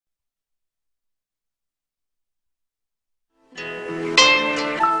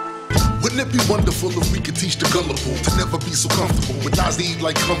Wouldn't it be wonderful if we could teach the gullible to never be so comfortable with lies they eat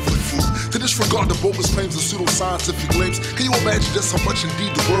like comfort food, to disregard the bogus claims and pseudoscientific claims? Can you imagine just how much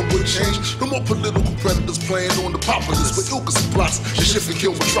indeed the world would change? No more political predators playing on the populace with ilkas and plots to shift and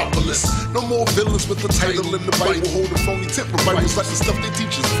kill metropolis. No more villains with the title in the Bible holding phony temper Bibles like the stuff they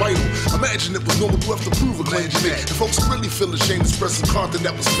teach is vital. Imagine it was normal to have to prove a claim you make, and folks really feel ashamed expressing content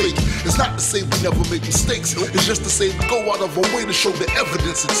that was fake. It's not to say we never make mistakes, it's just to say we go out of our way to show the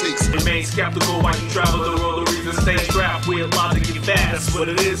evidence it takes. Remain skeptical while you travel the world. The reason stay strapped with logic and facts. That's what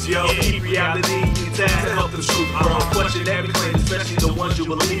it is, yo. Keep reality intact to help the truth grow. Question every claim, especially the ones you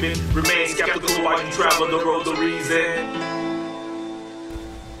believe in. Remain skeptical while you travel the road. The reason.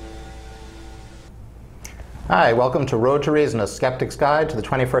 Hi, welcome to Road to Reason, a skeptic's guide to the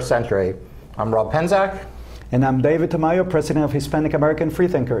 21st century. I'm Rob Penzak. And I'm David Tamayo, president of Hispanic American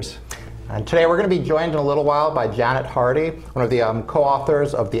Freethinkers. And today we're going to be joined in a little while by Janet Hardy, one of the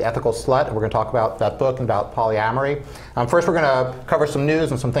co-authors of The Ethical Slut. And we're going to talk about that book and about polyamory. First, we're going to cover some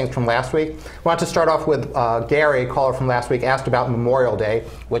news and some things from last week. We want to start off with Gary, caller from last week, asked about Memorial Day,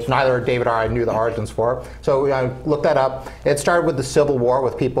 which neither David or I knew the origins for. So we looked that up. It started with the Civil War,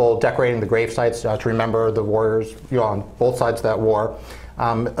 with people decorating the grave sites to remember the warriors on both sides of that war.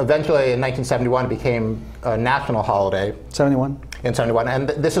 Eventually, in 1971, it became a national holiday. 71. In 71, and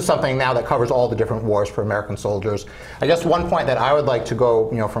this is something now that covers all the different wars for American soldiers. I guess one point that I would like to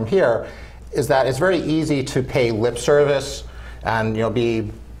go, from here, is that it's very easy to pay lip service and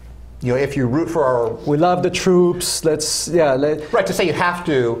be, if you root for our... We love the troops, right, to say you have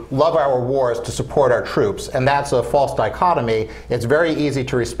to love our wars to support our troops, and that's a false dichotomy. It's very easy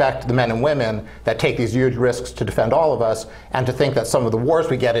to respect the men and women that take these huge risks to defend all of us, and to think that some of the wars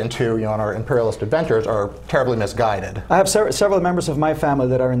we get into, on our imperialist adventures are terribly misguided. I have several members of my family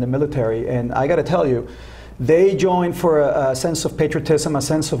that are in the military, and I got to tell you, they join for a sense of patriotism, a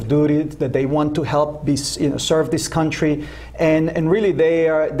sense of duty, that they want to help serve this country, and really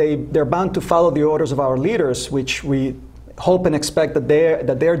they're bound to follow the orders of our leaders, which we hope and expect that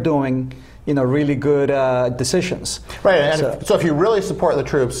they're doing really good decisions. Right, and so if you really support the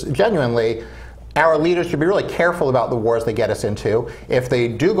troops genuinely, our leaders should be really careful about the wars they get us into. If they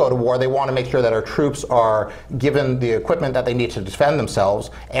do go to war, they want to make sure that our troops are given the equipment that they need to defend themselves.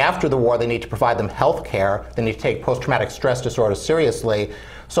 After the war, they need to provide them health care. They need to take post-traumatic stress disorder seriously.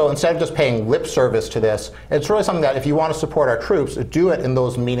 So instead of just paying lip service to this, it's really something that if you want to support our troops, do it in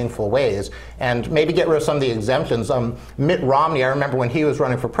those meaningful ways. And maybe get rid of some of the exemptions. Mitt Romney, I remember when he was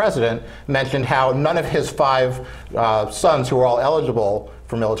running for president, mentioned how none of his 5 sons who were all eligible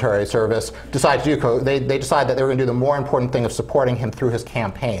for military service decided to do. They decided that they were going to do the more important thing of supporting him through his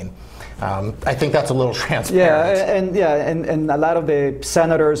campaign. I think that's a little transparent. And a lot of the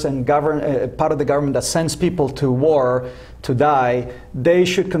senators and part of the government that sends people to war to die, they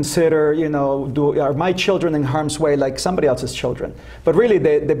should consider, are my children in harm's way like somebody else's children? But really,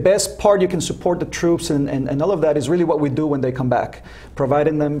 the best part you can support the troops and all of that is really what we do when they come back,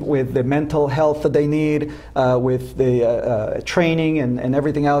 providing them with the mental health that they need, with the training and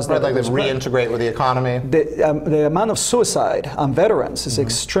everything else. Right, like they reintegrate with the economy. The amount of suicide on veterans is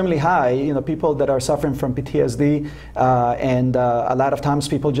extremely high. People that are suffering from PTSD, and a lot of times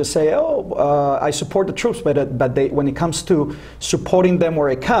people just say, I support the troops, but when it comes to supporting them where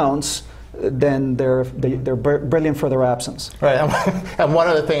it counts, then they're brilliant for their absence. Right, and one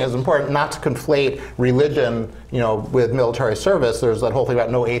other thing is important, not to conflate religion, with military service. There's that whole thing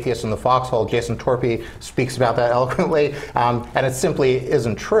about no atheists in the foxhole. Jason Torpey speaks about that eloquently, and it simply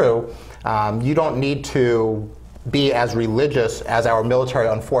isn't true. You don't need to be as religious as our military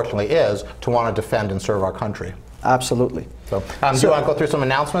unfortunately is to want to defend and serve our country. Absolutely. So, do you want to go through some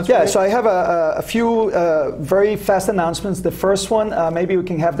announcements? Yeah, so I have a few very fast announcements. The first one, maybe we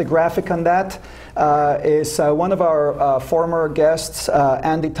can have the graphic on that, is one of our former guests,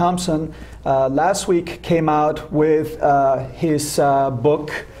 Andy Thompson, last week came out with his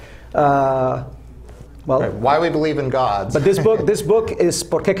book, Why We Believe in Gods. But this book is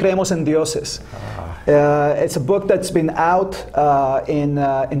 ¿Por qué creemos en dioses? It's a book that's been out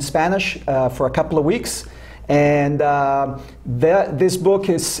in Spanish for a couple of weeks. And this book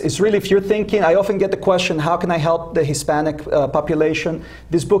is really, if you're thinking, I often get the question, how can I help the Hispanic population?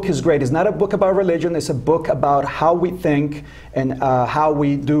 This book is great. It's not a book about religion. It's a book about how we think and how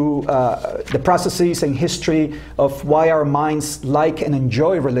we do the processes and history of why our minds like and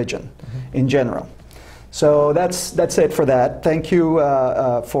enjoy religion in general. So that's it for that. Thank you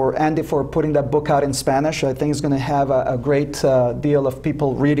for Andy for putting that book out in Spanish. I think it's going to have a great deal of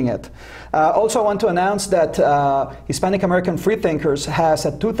people reading it. Also, I want to announce that Hispanic American Freethinkers has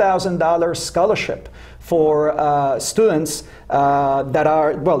a $2,000 scholarship for students that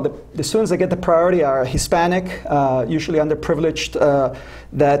are, well, the students that get the priority are Hispanic, usually underprivileged,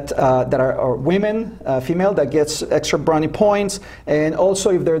 that are women, female, that gets extra brownie points, and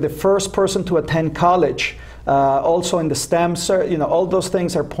also if they're the first person to attend college, also in the STEM, all those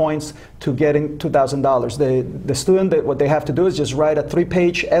things are points to getting $2,000. The student, what they have to do is just write a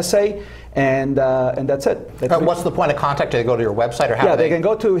 3-page essay, and that's it. What's the point of contact? Do they go to your website, or how? Yeah, they can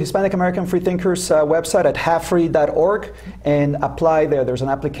go to Hispanic American Freethinkers website at halffree.org and apply there. There's an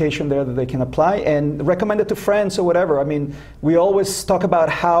application there that they can apply and recommend it to friends or whatever. I mean, we always talk about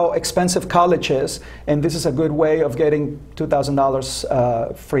how expensive college is, and this is a good way of getting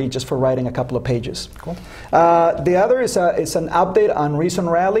 $2,000 free just for writing a couple of pages. Cool. The other is an update on Reason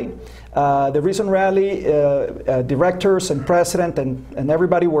Rally. The Reason Rally directors and president and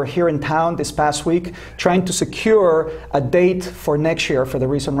everybody were here in town this past week trying to secure a date for next year for the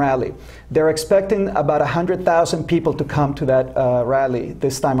Reason Rally. They're expecting about 100,000 people to come to that rally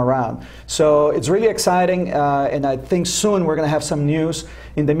this time around. So it's really exciting, and I think soon we're going to have some news.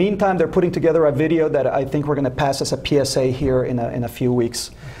 In the meantime, they're putting together a video that I think we're going to pass as a PSA here in a few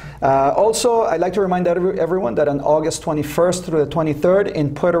weeks. Also, I'd like to remind everyone that on August 21st through the 23rd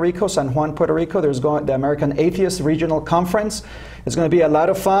in Puerto Rico, San Juan, Puerto Rico, there's the American Atheist Regional Conference. It's going to be a lot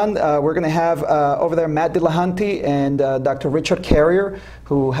of fun. We're going to have over there Matt Dillahunty and Dr. Richard Carrier,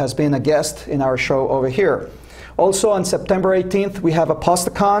 who has been a guest in our show over here. Also on September 18th, we have a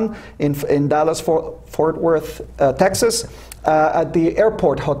Postacon in Dallas, Fort Worth, Texas. At the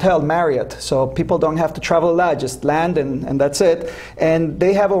airport hotel Marriott, so people don't have to travel a lot, just land and that's it. And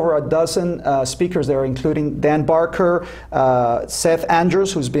they have over a dozen speakers there, including Dan Barker, Seth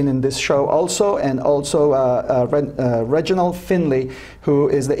Andrews, who's been in this show also, and also Reginald Finley, who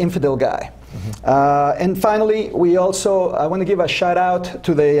is the infidel guy. Mm-hmm. And finally, I want to give a shout out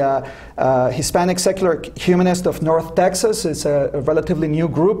to the Hispanic Secular Humanist of North Texas. It's a relatively new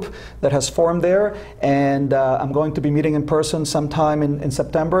group that has formed there, and I'm going to be meeting in person sometime in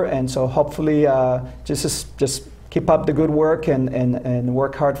September, and so hopefully just keep up the good work and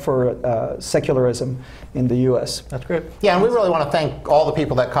work hard for secularism in the U.S. That's great. Yeah, and we really want to thank all the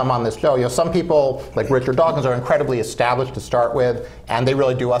people that come on this show. You know, some people, like Richard Dawkins, are incredibly established to start with, and they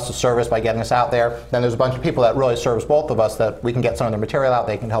really do us a service by getting us out there. Then there's a bunch of people that really serves both of us, that we can get some of their material out,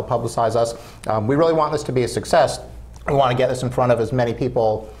 they can help publicize us. We really want this to be a success. We want to get this in front of as many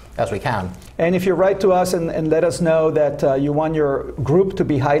people as we can. And if you write to us and let us know that you want your group to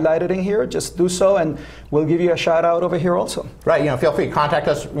be highlighted in here, just do so, and we'll give you a shout out over here also. Right. Feel free to contact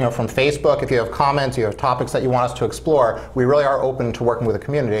us. From Facebook. If you have comments, you have topics that you want us to explore. We really are open to working with the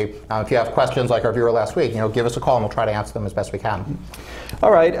community. If you have questions like our viewer last week, give us a call and we'll try to answer them as best we can.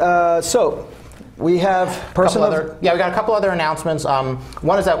 All right. So we have we got a couple other announcements.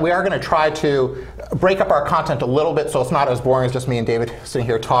 One is that we are going to try to break up our content a little bit so it's not as boring as just me and David sitting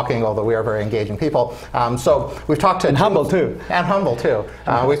here talking, although we are very engaging people. So we've talked to... And humble too. And humble too.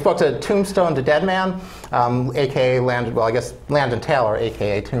 We spoke to Tombstone to Dead Man, a.k.a. Landon Taylor,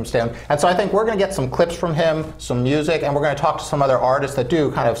 a.k.a. Tombstone. And so I think we're going to get some clips from him, some music, and we're going to talk to some other artists that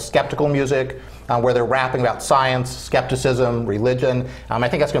do kind of skeptical music, where they're rapping about science, skepticism, religion. I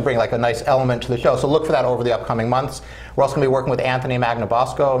think that's going to bring like a nice element to the show. So look for that over the upcoming months. We're also going to be working with Anthony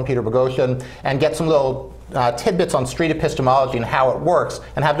Magnabosco and Peter Bogosian and get some little tidbits on street epistemology and how it works,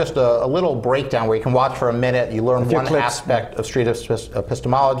 and have just a little breakdown where you can watch for a minute, you learn one aspect of street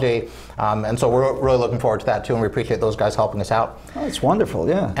epistemology, and so we're really looking forward to that too, and we appreciate those guys helping us out. Oh, it's wonderful,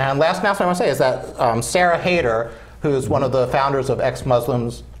 yeah. And last announcement I want to say is that Sarah Hayter, who's one of the founders of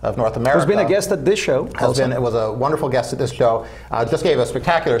Ex-Muslims of North America, who's been a guest at this show. Was a wonderful guest at this show. Just gave a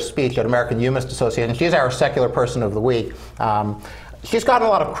spectacular speech at American Humanist Association. She's our secular person of the week. She's gotten a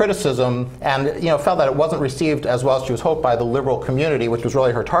lot of criticism, and felt that it wasn't received as well as she was hoped by the liberal community, which was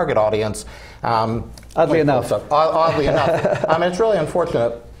really her target audience. Oddly enough. Oddly enough. It's really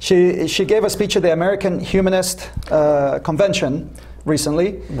unfortunate. She gave a speech at the American Humanist Convention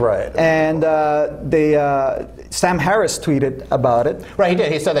recently, right? And Sam Harris tweeted about it. Right, he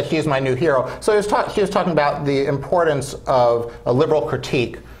did. He said that she's my new hero. So she was talking about the importance of a liberal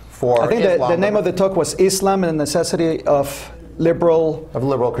critique for Islam. I think the name of the talk was Islam and the Necessity of Liberal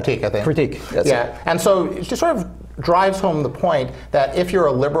critique, I think. Critique, that's it. And so she sort of drives home the point that if you're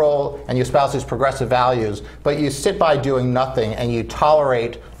a liberal and you espouse these progressive values, but you sit by doing nothing and you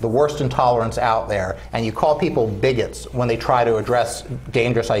tolerate the worst intolerance out there, and you call people bigots when they try to address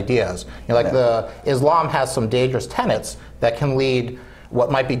dangerous ideas. The Islam has some dangerous tenets that can lead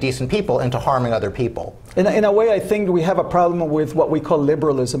what might be decent people into harming other people. In a way, I think we have a problem with what we call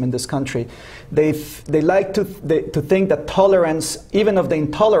liberalism in this country. They like to think that tolerance, even of the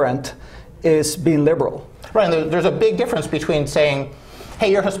intolerant, is being liberal. Right, and there's a big difference between saying,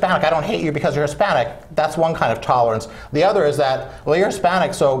 hey, you're Hispanic, I don't hate you because you're Hispanic. That's one kind of tolerance. The other is that, well, you're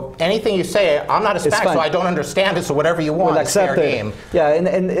Hispanic, so anything you say, I'm not Hispanic, so I don't understand it, so whatever you want, it's fair game. Yeah,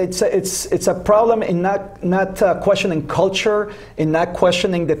 and it's a problem in not questioning culture, in not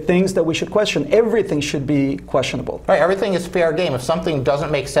questioning the things that we should question. Everything should be questionable. Right, everything is fair game. If something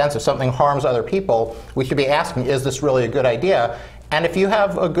doesn't make sense, if something harms other people, we should be asking, is this really a good idea? And if you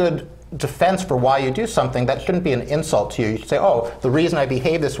have a good defense for why you do something, that shouldn't be an insult to you. You should say, oh, the reason I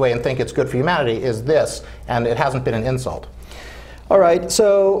behave this way and think it's good for humanity is this, and it hasn't been an insult. All right,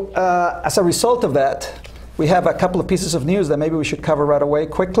 so as a result of that, we have a couple of pieces of news that maybe we should cover right away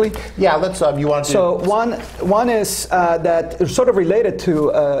quickly. Yeah, let's, you want to So one is that is sort of related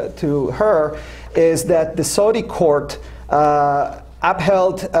to her, is that the Saudi court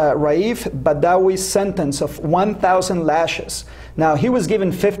upheld Raif Badawi's sentence of 1,000 lashes. Now, he was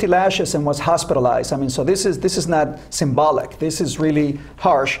given 50 lashes and was hospitalized. I mean, so this is not symbolic. This is really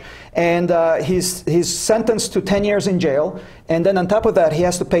harsh. And he's sentenced to 10 years in jail. And then on top of that, he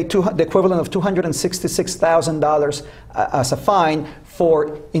has to pay the equivalent of $266,000 as a fine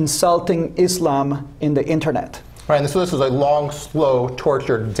for insulting Islam in the internet. Right, and so this is a long, slow,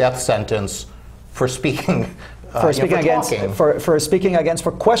 tortured death sentence for speaking for speaking against,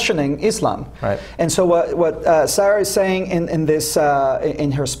 for questioning Islam. Right. And so what Sarah is saying in this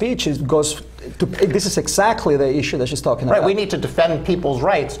in her speech goes to, this is exactly the issue that she's talking about. Right. We need to defend people's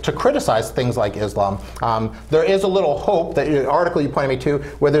rights to criticize things like Islam. There is a little hope that the article you pointed me to,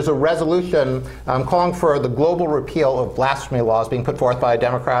 where there's a resolution calling for the global repeal of blasphemy laws being put forth by a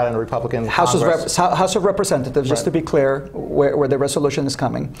Democrat and a Republican House of Representatives, just right. to be clear, where the resolution is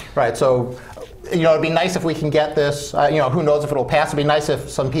coming. Right. So, you know, it'd be nice if we can get this, you know, who knows if it'll pass. It'd be nice if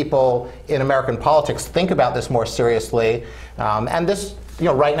some people in American politics think about this more seriously. And this, you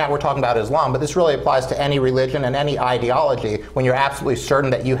know, right now we're talking about Islam, but this really applies to any religion and any ideology when you're absolutely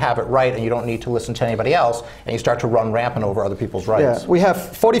certain that you have it right and you don't need to listen to anybody else, and you start to run rampant over other people's rights. Yeah, we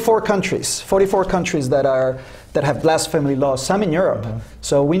have 44 countries that have blasphemy laws, some in Europe. Mm-hmm.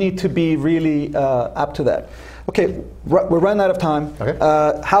 So we need to be really up to that. Okay, we're running out of time. Okay.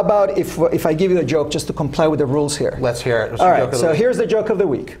 How about if I give you a joke just to comply with the rules here? Let's hear it. All right, so here's the joke of the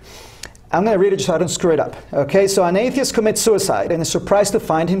week. I'm going to read it so I don't screw it up. Okay, so an atheist commits suicide and is surprised to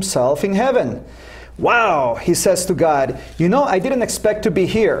find himself in heaven. Wow, he says to God, you know, I didn't expect to be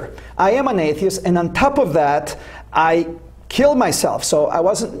here. I am an atheist, and on top of that, I killed myself. So I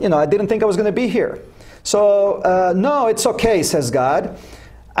wasn't, you know, I didn't think I was going to be here. So, no, it's okay, says God.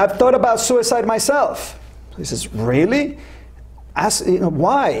 I've thought about suicide myself. He says, really?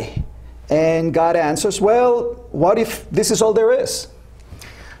 Why? And God answers, well, what if this is all there is?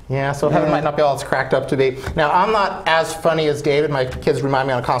 Yeah, so heaven might not be all it's cracked up to be. Now, I'm not as funny as David. My kids remind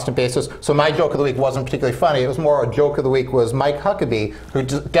me on a constant basis. So my joke of the week wasn't particularly funny. It was more a joke of the week was Mike Huckabee, who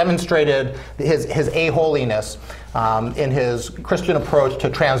demonstrated his a-holiness in his Christian approach to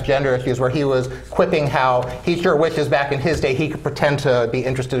transgender issues, where he was quipping how he sure wishes back in his day he could pretend to be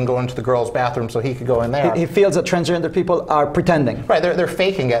interested in going to the girls' bathroom so he could go in there. He feels that transgender people are pretending. Right, they're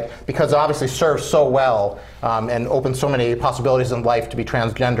faking it because it obviously serves so well and opens so many possibilities in life to be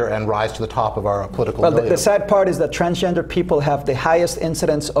transgender and rise to the top of our political milieu. Well, the sad part is that transgender people have the highest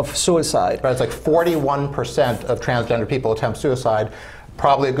incidence of suicide. Right, it's like 41% of transgender people attempt suicide.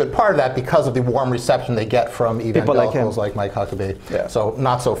 Probably a good part of that because of the warm reception they get from evangelicals like Mike Huckabee. Yeah. So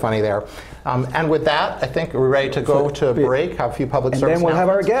not so funny there. And with that, I think we're ready to go to break, have a few public service announcements. And then we'll have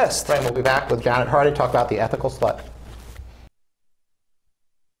our guest. Right, we'll be back with Janet Hardy to talk about the Ethical Slut.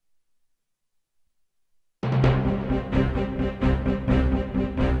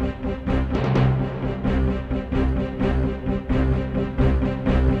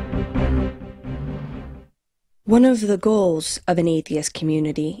 One of the goals of an atheist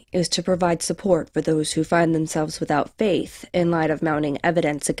community is to provide support for those who find themselves without faith in light of mounting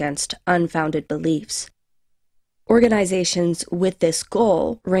evidence against unfounded beliefs. Organizations with this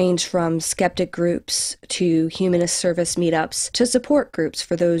goal range from skeptic groups to humanist service meetups to support groups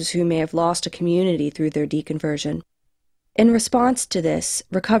for those who may have lost a community through their deconversion. In response to this,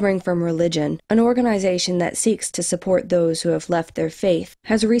 Recovering from Religion, an organization that seeks to support those who have left their faith,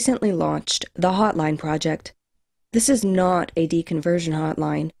 has recently launched the Hotline Project. This is not a deconversion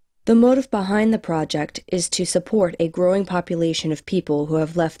hotline. The motive behind the project is to support a growing population of people who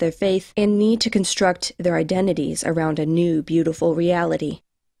have left their faith and need to construct their identities around a new, beautiful reality.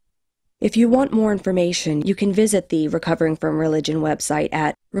 If you want more information, you can visit the Recovering from Religion website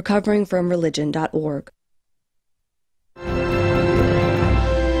at recoveringfromreligion.org.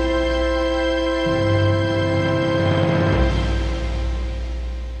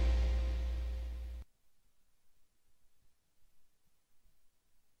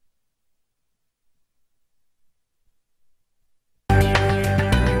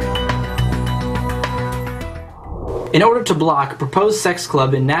 In order to block a proposed sex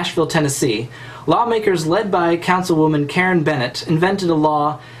club in Nashville, Tennessee, lawmakers led by Councilwoman Karen Bennett invented a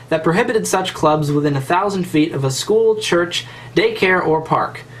law that prohibited such clubs within 1,000 feet of a school, church, daycare, or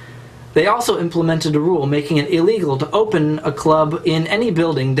park. They also implemented a rule making it illegal to open a club in any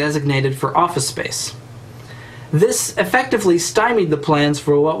building designated for office space. This effectively stymied the plans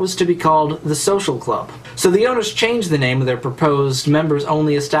for what was to be called the Social Club. So the owners changed the name of their proposed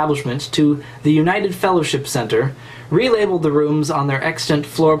members-only establishment to the United Fellowship Center, relabeled the rooms on their extant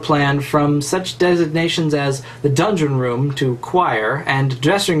floor plan from such designations as the dungeon room to choir and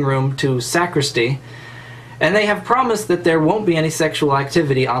dressing room to sacristy, and they have promised that there won't be any sexual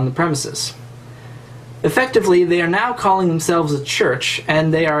activity on the premises. Effectively, they are now calling themselves a church,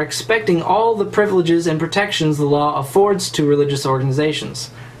 and they are expecting all the privileges and protections the law affords to religious organizations.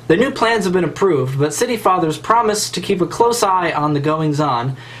 The new plans have been approved, but city fathers promise to keep a close eye on the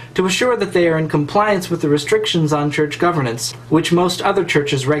goings-on to assure that they are in compliance with the restrictions on church governance, which most other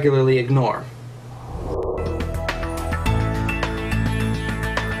churches regularly ignore.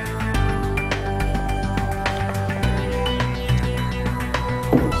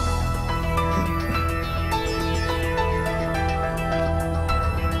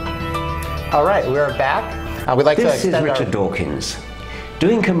 All right, we are back. We'd like to This is extend Richard Dawkins.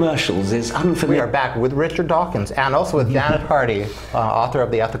 Doing commercials is unfamiliar. We are back with Richard Dawkins and also with Janet Hardy, author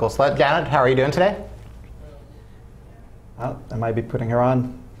of The Ethical Slut. Janet, how are you doing today? Well, I might be putting her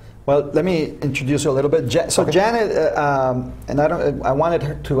on. Well, let me introduce her a little bit. Janet, and I wanted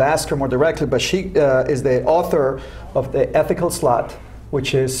her to ask her more directly, but she is the author of The Ethical Slut,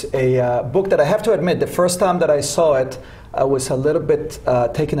 which is a book that I have to admit, the first time that I saw it, I was a little bit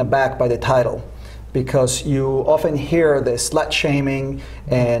taken aback by the title, because you often hear the slut shaming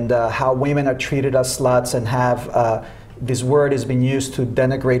and how women are treated as sluts, and have this word has been used to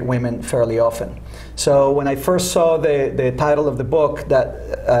denigrate women fairly often. So when I first saw the title of the book,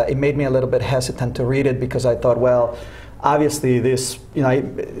 that it made me a little bit hesitant to read it, because I thought, well, obviously this, you know,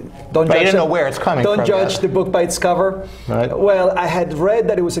 don't But judge, you didn't know where it's coming from. Don't judge the book by its cover. Right. Well, I had read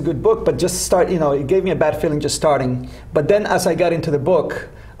that it was a good book, but it gave me a bad feeling just starting. But then as I got into the book,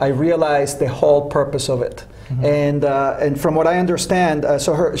 I realized the whole purpose of it. Mm-hmm. And from what I understand,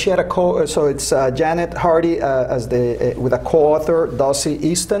 she had a so it's Janet Hardy with a co-author, Dossie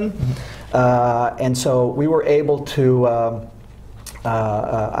Easton. Mm-hmm. And so we were able to,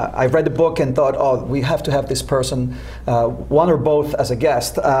 I read the book and thought, oh, we have to have this person, one or both, as a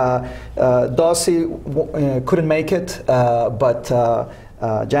guest. Dossie couldn't make it, but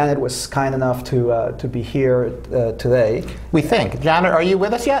Janet was kind enough to be here today. We think. Janet, are you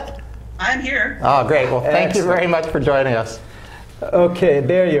with us yet? I'm here. Oh, great. Well, thank you very much for joining us. Okay,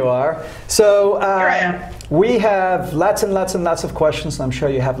 there you are. So Here I am. we have lots and lots and lots of questions, and I'm sure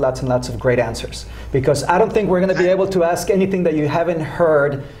you have lots and lots of great answers, because I don't think we're going to be able to ask anything that you haven't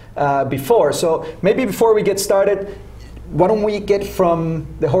heard before. So maybe before we get started, why don't we get from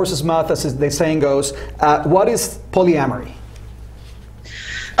the horse's mouth, as the saying goes, what is polyamory?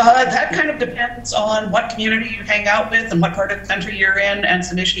 That kind of depends on what community you hang out with and what part of the country you're in, and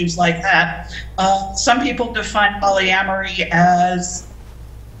some issues like that. Some people define polyamory as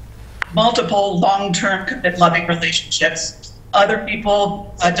multiple long-term committed loving relationships. Other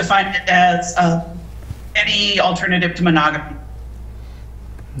people define it as any alternative to monogamy.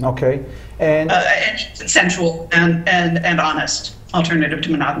 Okay. And Any consensual and honest alternative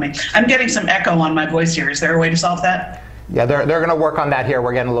to monogamy. I'm getting some echo on my voice here. Is there a way to solve that? Yeah, they're going to work on that here.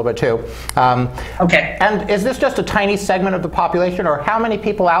 We're getting a little bit too. Okay. And is this just a tiny segment of the population, or how many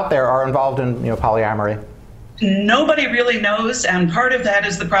people out there are involved in polyamory? Nobody really knows, and part of that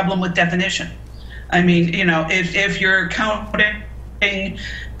is the problem with definition. I mean, if you're counting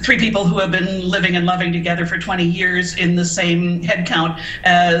 3 people who have been living and loving together for 20 years in the same head count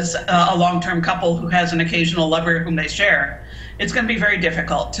as a long-term couple who has an occasional lover whom they share, it's going to be very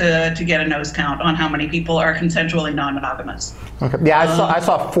difficult to get a nose count on how many people are consensually non-monogamous. Okay. Yeah, I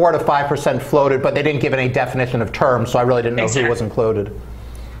saw 4 to 5% floated, but they didn't give any definition of terms, so I really didn't know who was included.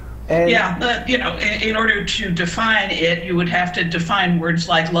 And yeah, in order to define it, you would have to define words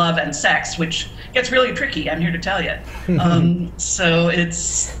like love and sex, which gets really tricky, I'm here to tell you. So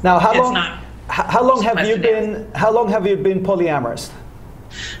it's now, how it's long? Not how long have you been polyamorous?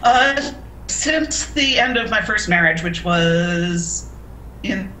 Since the end of my first marriage, which was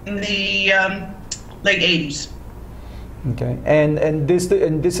in the late 80s. Okay, and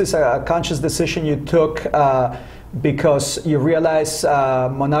this is a conscious decision you took because you realized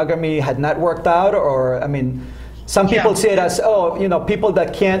monogamy had not worked out, or I mean, some people see it as, oh, you know, people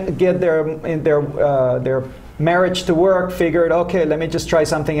that can't get their marriage to work figured, okay, let me just try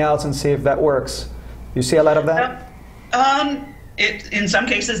something else and see if that works. You see a lot of that? In some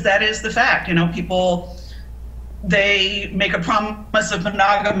cases, that is the fact. You know, people, they make a promise of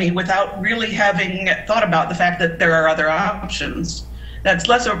monogamy without really having thought about the fact that there are other options. That's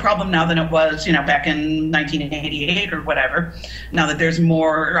less of a problem now than it was, you know, back in 1988 or whatever, now that there's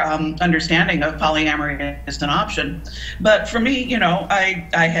more understanding of polyamory as an option. But for me, you know, I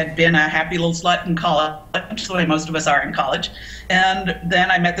had been a happy little slut in college, the way most of us are in college. And then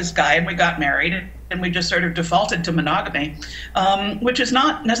I met this guy and we got married. And we just sort of defaulted to monogamy, which is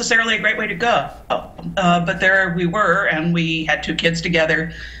not necessarily a great way to go. But there we were, and we had 2 kids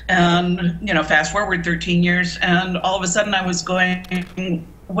together. And, you know, fast forward 13 years, and all of a sudden I was going,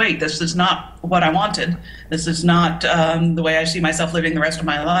 wait, this is not what I wanted. This is not the way I see myself living the rest of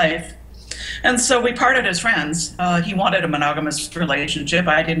my life. And so we parted as friends. He wanted a monogamous relationship.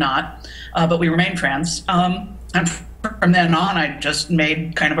 I did not, but we remained friends. And from then on, I just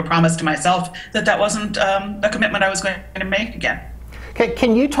made kind of a promise to myself that that wasn't a commitment I was going to make again. Okay,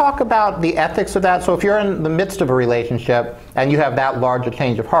 can you talk about the ethics of that? So if you're in the midst of a relationship and you have that large a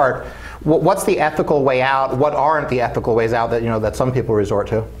change of heart, what's the ethical way out? What aren't the ethical ways out that, you know, that some people resort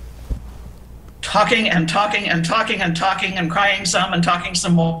to? Talking and talking and talking and talking and crying some and talking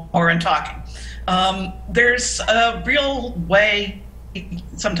some more and talking. There's a real way,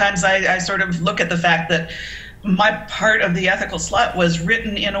 sometimes I sort of look at the fact that my part of the Ethical Slut was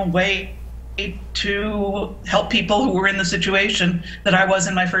written in a way to help people who were in the situation that I was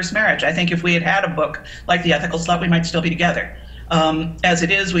in my first marriage. I think if we had had a book like The Ethical Slut, we might still be together. As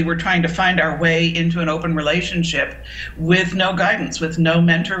it is, we were trying to find our way into an open relationship with no guidance, with no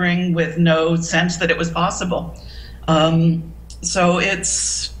mentoring, with no sense that it was possible. So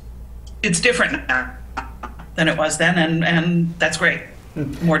it's different now than it was then, and that's great. The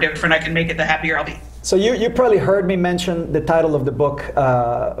more different I can make it, the happier I'll be. So you probably heard me mention the title of the book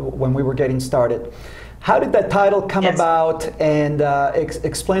when we were getting started. How did that title come about, and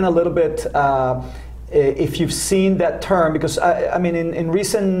explain a little bit if you've seen that term, because I mean in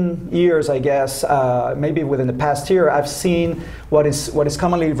recent years, I guess, maybe within the past year, I've seen what is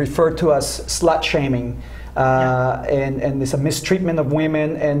commonly referred to as slut shaming. And it's a mistreatment of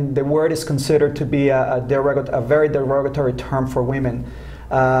women, and the word is considered to be a very derogatory term for women.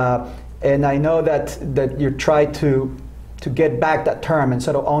 And I know that you try to get back that term and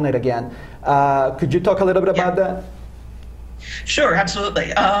sort of own it again. Could you talk a little bit about that? Sure,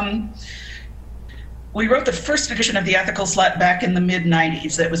 absolutely. We wrote the first edition of The Ethical Slut back in the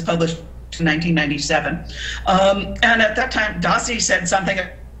mid-90s. That was published in 1997. And at that time, Dossie said something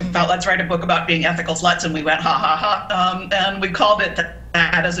about, let's write a book about being ethical sluts, and we went, ha, ha, ha. And we called it that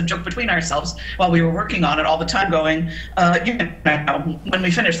as a joke between ourselves while we were working on it all the time, going, you know, when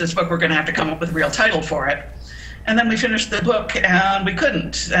we finish this book, we're going to have to come up with a real title for it. And then we finished the book, and we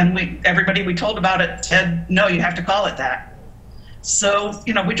couldn't. And everybody we told about it said, no, you have to call it that. So,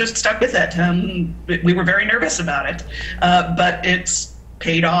 you know, we just stuck with it. We were very nervous about it, but it's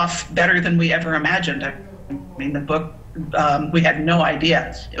paid off better than we ever imagined. I mean, the book, we had no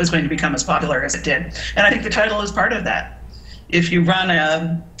idea it was going to become as popular as it did. And I think the title is part of that. If you run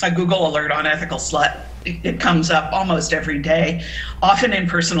a Google alert on Ethical Slut, it comes up almost every day, often in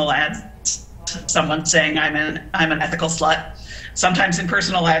personal ads, someone saying, I'm an ethical slut. Sometimes in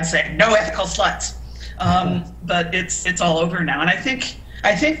personal ads saying, no ethical sluts. But it's all over now. And I think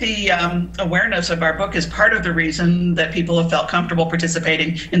the awareness of our book is part of the reason that people have felt comfortable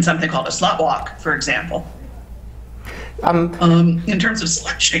participating in something called a slut walk, for example. In terms of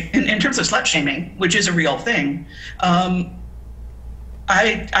slut shaming, which is a real thing,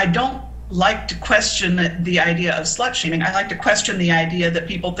 I don't like to question the idea of slut shaming. I like to question the idea that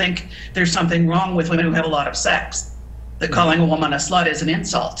people think there's something wrong with women who have a lot of sex, that calling a woman a slut is an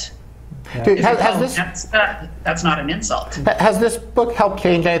insult. That's not an insult. Has this book helped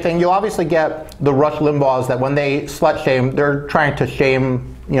change anything? You'll obviously get the Rush Limbaughs that when they slut shame, they're trying to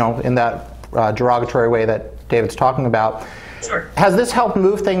shame, you know, in that derogatory way that David's talking about. Sure. Has this helped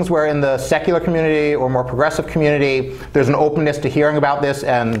move things where in the secular community or more progressive community, there's an openness to hearing about this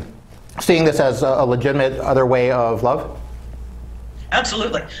and seeing this as a legitimate other way of love?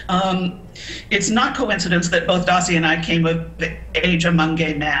 Absolutely. It's not coincidence that both Dossie and I came of age among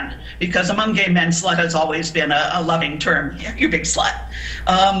gay men, because among gay men, slut has always been a loving term. You big slut.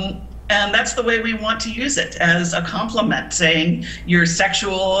 And that's the way we want to use it, as a compliment, saying you're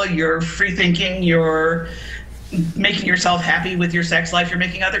sexual, you're free thinking, you're making yourself happy with your sex life, you're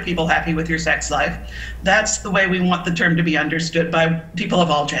making other people happy with your sex life. That's the way we want the term to be understood by people of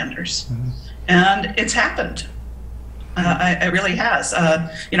all genders. Mm-hmm. And it's happened. It really has.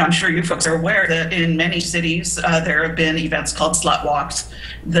 I'm sure you folks are aware that in many cities there have been events called slut walks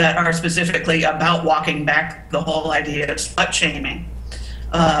that are specifically about walking back the whole idea of slut shaming.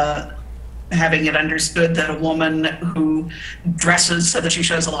 Having it understood that a woman who dresses so that she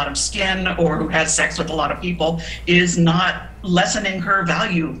shows a lot of skin or who has sex with a lot of people is not lessening her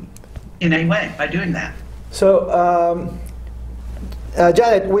value in any way by doing that. So,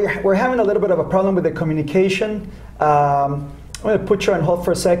 Janet, we're having a little bit of a problem with the communication. I'm going to put you on hold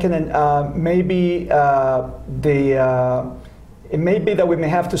for a second, and maybe it may be that we may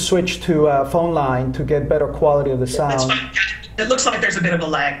have to switch to a phone line to get better quality of the sound. That's fine. It looks like there's a bit of a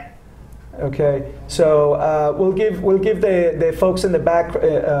lag. Okay, so we'll give the folks in the back,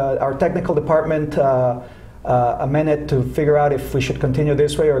 our technical department, a minute to figure out if we should continue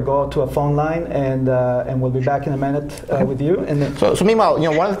this way or go to a phone line, and we'll be back in a minute with you. And then so meanwhile,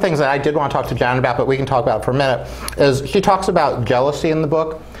 one of the things that I did want to talk to Janet about, but we can talk about it for a minute, is she talks about jealousy in the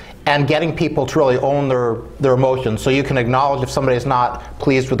book and getting people to really own their emotions. So you can acknowledge if somebody is not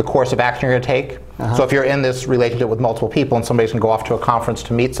pleased with the course of action you're going to take. So if you're in this relationship with multiple people and somebody's going to go off to a conference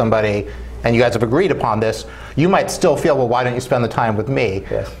to meet somebody, and you guys have agreed upon this, you might still feel, well, why don't you spend the time with me?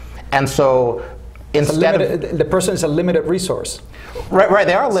 Yes. And so instead of the person is a limited resource. Right,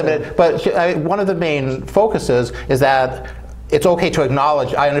 they are limited, but one of the main focuses is that it's okay to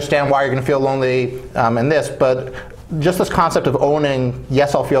acknowledge, I understand why you're going to feel lonely in this, but just this concept of owning,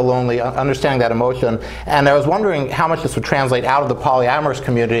 yes, I'll feel lonely, understanding that emotion. And I was wondering how much this would translate out of the polyamorous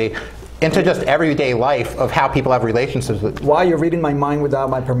community into just everyday life of how people have relationships with. Why you're reading my mind without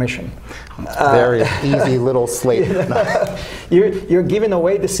my permission? Very easy little slate. You're giving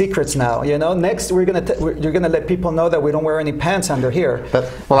away the secrets now. Next you're gonna let people know that we don't wear any pants under here.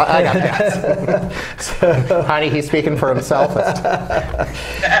 Well, I got pants. Honey, he's speaking for himself.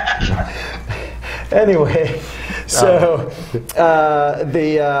 Anyway, so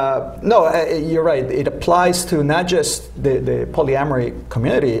you're right. It applies to not just the polyamory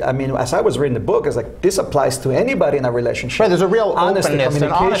community. I mean, as I was reading the book, it's like this applies to anybody in a relationship. Right, there's a real openness and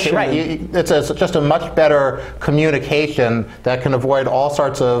honesty. Right, it's just a much better communication that can avoid all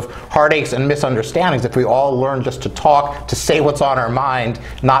sorts of heartaches and misunderstandings if we all learn just to talk, to say what's on our mind,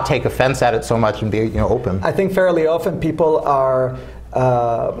 not take offense at it so much, and be open. I think fairly often people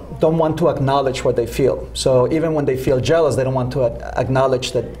don't want to acknowledge what they feel. So even when they feel jealous, they don't want to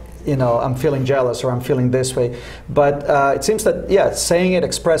acknowledge that, I'm feeling jealous or I'm feeling this way. But it seems that, saying it,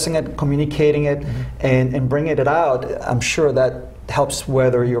 expressing it, communicating it, and bringing it out, I'm sure that helps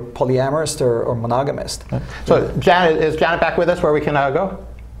whether you're polyamorous or monogamist. So is Janet back with us where we can go?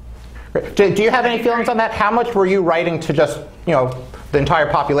 Do you have any feelings on that? How much were you writing to just, the entire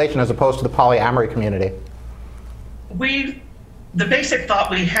population as opposed to the polyamory community? The basic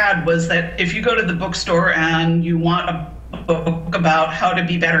thought we had was that if you go to the bookstore and you want a book about how to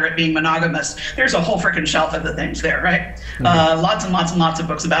be better at being monogamous, there's a whole freaking shelf of the things there, right? Mm-hmm. Lots and lots and lots of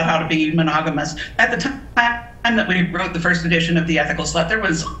books about how to be monogamous. At the time that we wrote the first edition of The Ethical Slut, there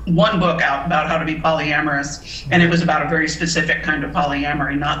was one book out about how to be polyamorous, and it was about a very specific kind of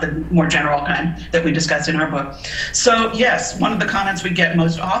polyamory, not the more general kind that we discuss in our book. So yes, one of the comments we get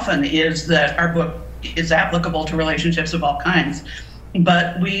most often is that our book is applicable to relationships of all kinds.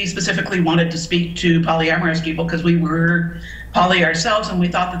 But we specifically wanted to speak to polyamorous people because we were poly ourselves, and we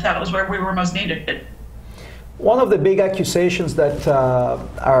thought that was where we were most needed. One of the big accusations that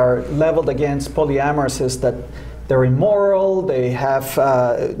are leveled against polyamorous is that they're immoral, they have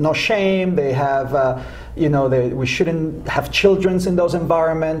no shame, they have, we shouldn't have children in those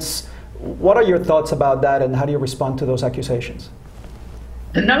environments. What are your thoughts about that, and how do you respond to those accusations?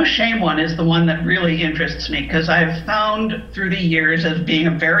 The no shame one is the one that really interests me, because I've found through the years as being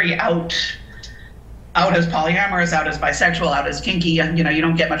a very out as polyamorous, out as bisexual, out as kinky, you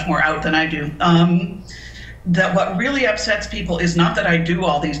don't get much more out than I do. That what really upsets people is not that I do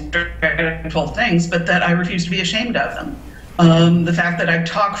all these dreadful things, but that I refuse to be ashamed of them. The fact that I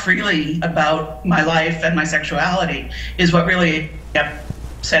talk freely about my life and my sexuality is what really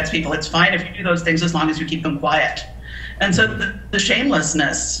upsets people. It's fine if you do those things as long as you keep them quiet. And so the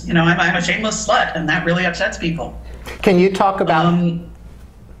shamelessness, I'm a shameless slut, and that really upsets people. Can you talk about...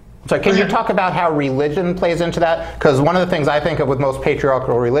 So can you talk about how religion plays into that? Because one of the things I think of with most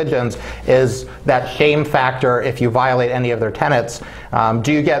patriarchal religions is that shame factor if you violate any of their tenets.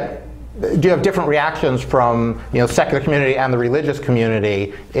 Do you have different reactions from secular community and the religious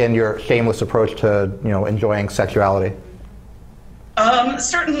community in your shameless approach to enjoying sexuality?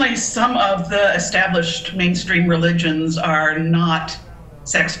 Certainly some of the established mainstream religions are not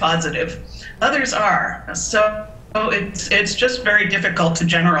sex positive. Others are. So it's just very difficult to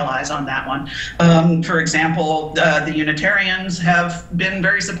generalize on that one. For example, the Unitarians have been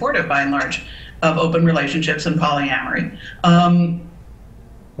very supportive, by and large, of open relationships and polyamory,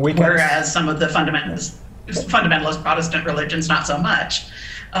 whereas some of the fundamentalist Protestant religions, not so much.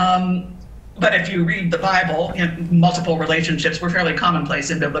 But if you read the Bible, multiple relationships were fairly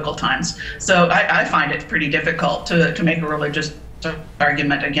commonplace in biblical times. So I find it pretty difficult to make a religious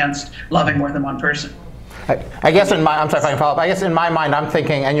argument against loving more than one person. I guess I'm sorry if I can follow up. I guess in my mind I'm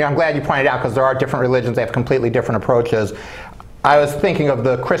thinking, and I'm glad you pointed out because there are different religions, they have completely different approaches. I was thinking of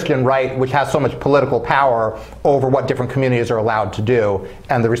the Christian right, which has so much political power over what different communities are allowed to do,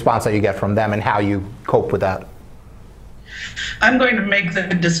 and the response that you get from them and how you cope with that. I'm going to make the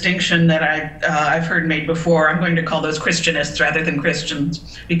distinction that I've heard made before. I'm going to call those Christianists rather than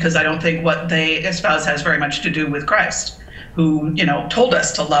Christians, because I don't think what they espouse has very much to do with Christ, who told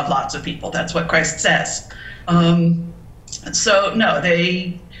us to love lots of people. That's what Christ says. So no,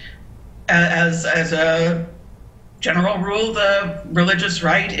 they, as a general rule, the religious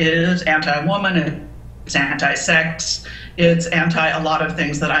right is anti-woman, it's anti-sex, it's anti a lot of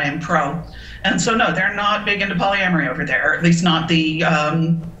things that I am pro. And so no, they're not big into polyamory over there, or at least not the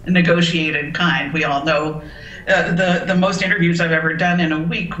negotiated kind. We all know the most interviews I've ever done in a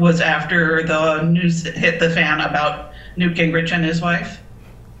week was after the news hit the fan about Newt Gingrich and his wife.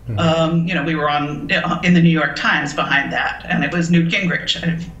 Mm-hmm. We were in the New York Times behind that, and it was Newt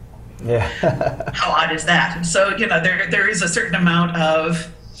Gingrich. Yeah. How odd is that? So there is a certain amount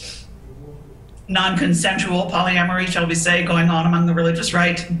of non-consensual polyamory, shall we say, going on among the religious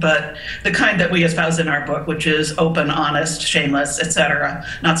right, but the kind that we espouse in our book, which is open, honest, shameless, etc.,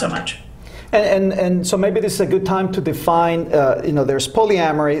 not so much. And so maybe this is a good time to define, there's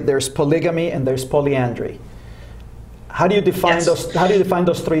polyamory, there's polygamy, and there's polyandry. How do you define those? How do you define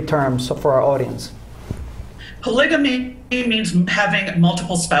those three terms for our audience? Polygamy means having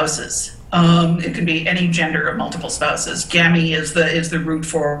multiple spouses. It can be any gender of multiple spouses. Gamy is the root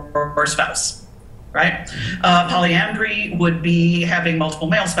for spouse, right? Polyandry would be having multiple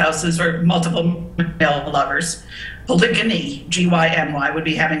male spouses or multiple male lovers. Polygyny, G-Y-N-Y, would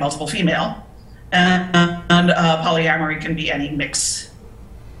be having multiple female. And polyamory can be any mix.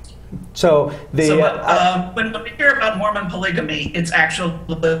 So when we hear about Mormon polygamy, it's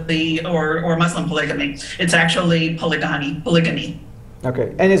actually, or Muslim polygamy, it's actually polygyny.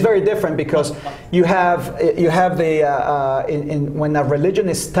 Okay, and it's very different because you have when a religion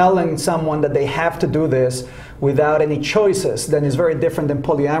is telling someone that they have to do this without any choices, then it's very different than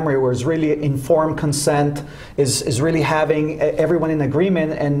polyamory, where it's really informed consent, is really having everyone in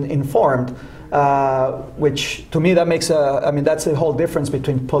agreement and informed. Which to me that makes that's the whole difference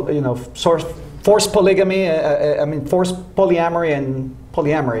between forced polygamy, forced polyamory and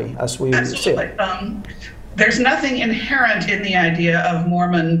polyamory as we see it. There's nothing inherent in the idea of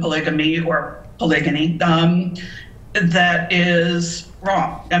Mormon polygamy or polygyny that is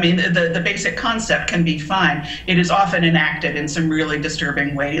wrong. I mean, the basic concept can be fine. It is often enacted in some really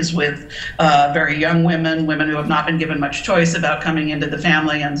disturbing ways with very young women who have not been given much choice about coming into the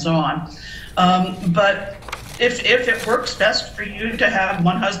family and so on. But if it works best for you to have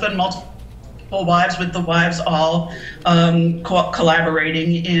one husband, multiple wives, with the wives all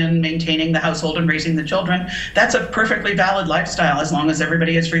collaborating in maintaining the household and raising the children, that's a perfectly valid lifestyle as long as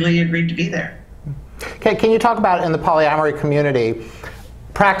everybody has freely agreed to be there. Okay, can you talk about in the polyamory community,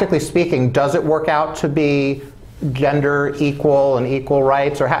 practically speaking, does it work out to be gender equal and equal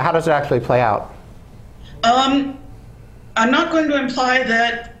rights, or how does it actually play out? I'm not going to imply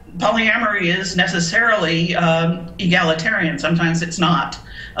that polyamory is necessarily egalitarian. Sometimes it's not.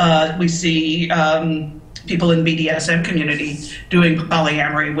 We see people in BDSM community doing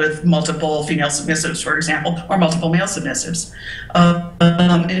polyamory with multiple female submissives, for example, or multiple male submissives,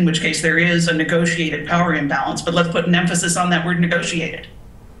 in which case there is a negotiated power imbalance. But let's put an emphasis on that word negotiated.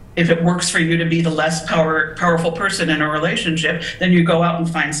 If it works for you to be the less powerful person in a relationship, then you go out and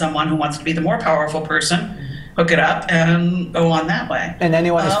find someone who wants to be the more powerful person, hook it up, and go on that way. And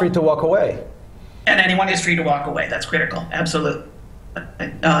anyone is free to walk away. And anyone is free to walk away. That's critical. Absolutely.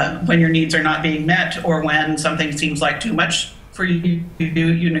 When your needs are not being met, or when something seems like too much for you,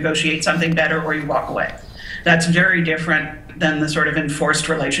 you negotiate something better, or you walk away. That's very different than the sort of enforced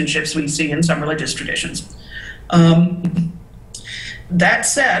relationships we see in some religious traditions. That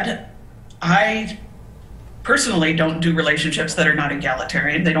said, I personally don't do relationships that are not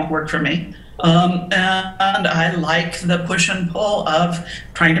egalitarian. They don't work for me. And I like the push and pull of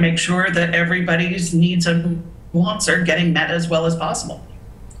trying to make sure that everybody's needs and wants are getting met as well as possible.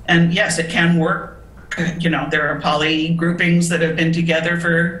 And yes, it can work. You know, there are poly groupings that have been together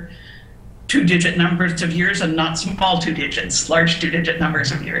for 2-digit numbers of years, and not small 2 digits, large 2-digit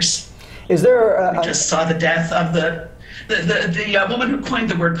numbers of years. Is there? We just saw the death of the woman who coined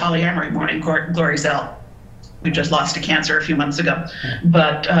the word polyamory, Morning Glory Zell. We just lost to cancer a few months ago,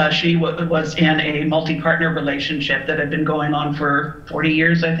 but she was in a multi-partner relationship that had been going on for 40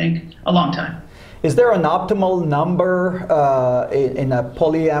 years, I think, a long time. Is there an optimal number in a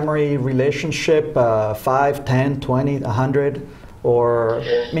polyamory relationship, 5, 10, 20, 100? Or,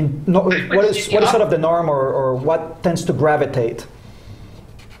 I mean, no, what is sort of the norm, or what tends to gravitate?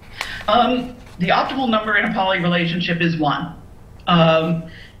 The optimal number in a poly relationship is 1.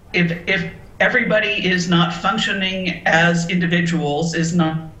 If everybody is not functioning as individuals, is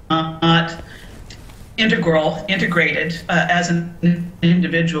not integrated as an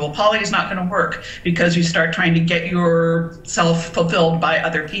individual, poly is not going to work, because you start trying to get yourself fulfilled by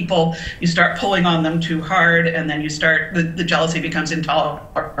other people, you start pulling on them too hard, and then you start, the jealousy becomes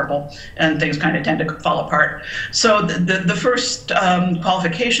intolerable, and things kind of tend to fall apart. So the first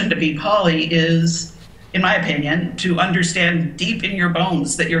qualification to be poly is, in my opinion, to understand deep in your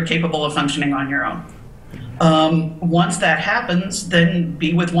bones that you're capable of functioning on your own. Once that happens, then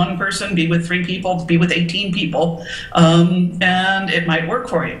be with 1 person, be with 3 people, be with 18 people, and it might work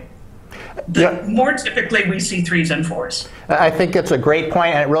for you. More typically, we see 3s and 4s. I think it's a great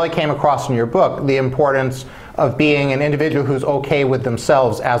point, and it really came across in your book, the importance of being an individual who's okay with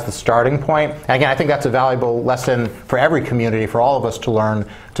themselves as the starting point. And again, I think that's a valuable lesson for every community, for all of us to learn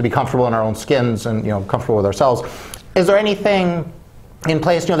to be comfortable in our own skins and, you know, comfortable with ourselves. Is there anything in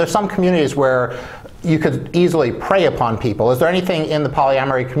place? You know, there's some communities where you could easily prey upon people. Is there anything in the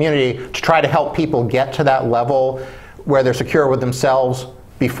polyamory community to try to help people get to that level where they're secure with themselves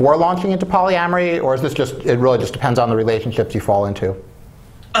before launching into polyamory, or is this just, it really just depends on the relationships you fall into?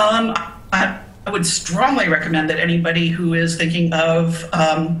 I would strongly recommend that anybody who is thinking of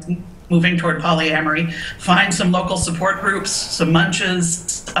moving toward polyamory find some local support groups, some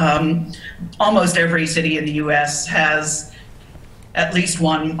munches. Almost every city in the US has at least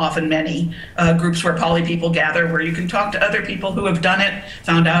one, often many, groups where poly people gather, where you can talk to other people who have done it,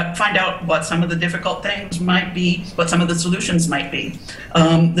 find out what some of the difficult things might be, what some of the solutions might be.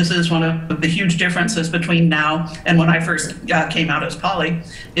 This is one of the huge differences between now and when I first came out as poly,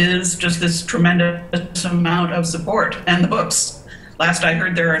 is just this tremendous amount of support, and the books. Last I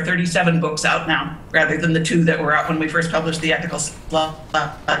heard, there are 37 books out now, rather than the 2 that were out when we first published the Ethical Slut.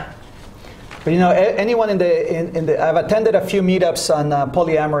 But you know, anyone I've attended a few meetups on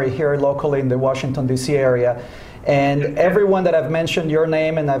polyamory here locally in the Washington, D.C. area, and everyone that I've mentioned your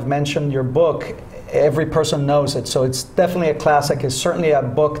name and I've mentioned your book, every person knows it. So it's definitely a classic. It's certainly a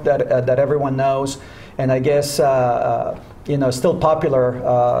book that everyone knows, and I guess you know, still popular,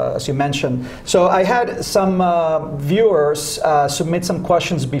 as you mentioned. So I had some viewers submit some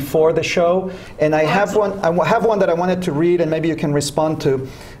questions before the show, and I have one that I wanted to read, and maybe you can respond to.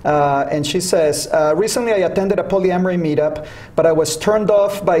 And she says, recently I attended a polyamory meetup, but I was turned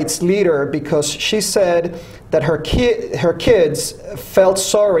off by its leader because she said that her kids felt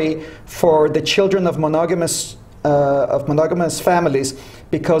sorry for the children of monogamous families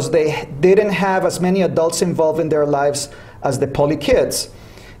because they didn't have as many adults involved in their lives as the poly kids.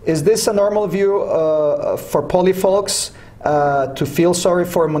 Is this a normal view for poly folks to feel sorry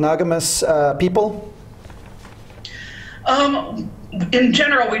for monogamous people? In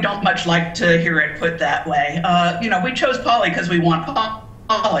general, we don't much like to hear it put that way. You know, we chose poly because we want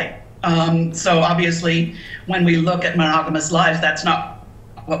poly. So obviously, when we look at monogamous lives, that's not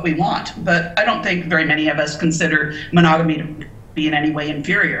what we want. But I don't think very many of us consider monogamy to be in any way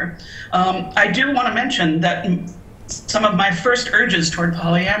inferior. I do want to mention that some of my first urges toward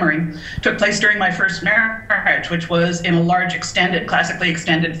polyamory took place during my first marriage, which was in a large classically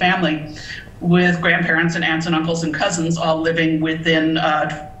extended family with grandparents and aunts and uncles and cousins all living within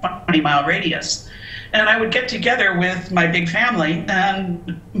a 20-mile radius. And I would get together with my big family,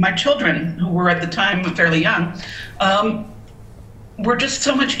 and my children, who were at the time fairly young, were just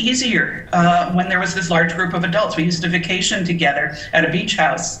so much easier when there was this large group of adults. We used to vacation together at a beach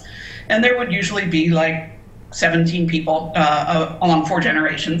house, and there would usually be like 17 people along 4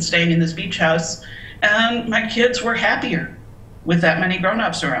 generations staying in this beach house, and my kids were happier with that many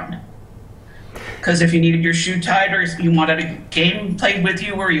grown-ups around. Because if you needed your shoe tied, or you wanted a game played with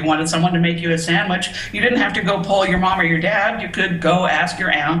you, or you wanted someone to make you a sandwich, you didn't have to go pull your mom or your dad. You could go ask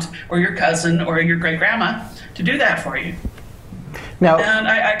your aunt or your cousin or your great grandma to do that for you. Now, and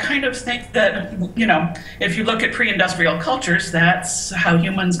I kind of think that, you know, if you look at pre-industrial cultures, that's how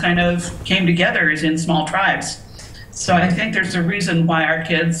humans kind of came together, is in small tribes. So I think there's a reason why our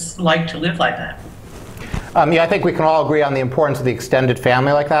kids like to live like that. Yeah, I think we can all agree on the importance of the extended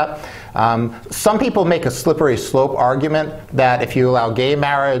family like that. Some people make a slippery slope argument that if you allow gay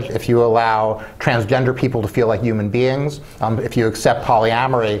marriage, if you allow transgender people to feel like human beings, if you accept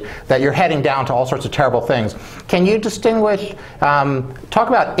polyamory, that you're heading down to all sorts of terrible things. Can you distinguish, talk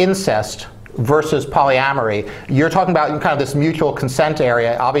about incest versus polyamory? You're talking about kind of this mutual consent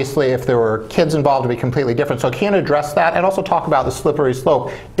area. Obviously, if there were kids involved, it would be completely different. So can you address that and also talk about the slippery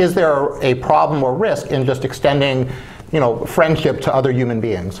slope? Is there a problem or risk in just extending, you know, friendship to other human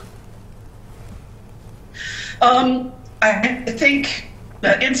beings? I think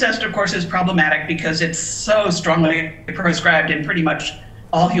that incest, of course, is problematic because it's so strongly proscribed in pretty much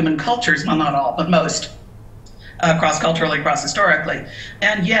all human cultures, well, not all, but most, cross-culturally, cross-historically.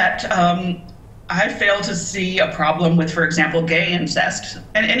 And yet, I fail to see a problem with, for example, gay incest.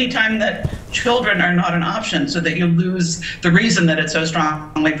 And any time that children are not an option, so that you lose the reason that it's so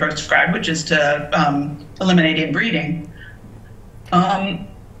strongly proscribed, which is to eliminate inbreeding.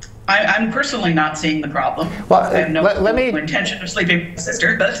 I'm personally not seeing the problem. Well, I have no intention of sleeping with my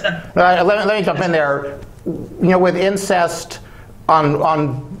sister, but... let me jump in there. You know, with incest,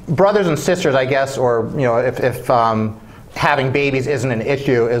 on brothers and sisters, I guess, or, you know, if having babies isn't an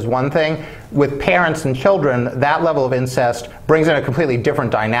issue is one thing. With parents and children, that level of incest brings in a completely different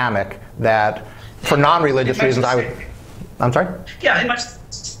dynamic that, for non-religious reasons, I would... I'm sorry? Yeah, in much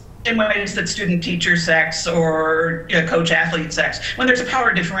in ways that student-teacher sex or coach-athlete sex. When there's a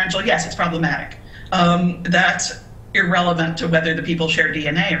power differential, yes, it's problematic. That's irrelevant to whether the people share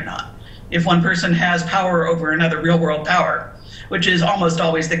DNA or not. If one person has power over another, real-world power, which is almost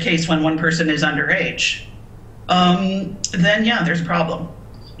always the case when one person is underage, then yeah, there's a problem.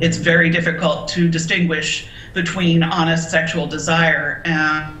 It's very difficult to distinguish between honest sexual desire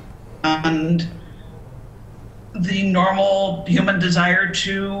and the normal human desire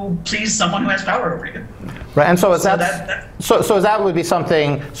to please someone who has power over you. Right, and so is that would be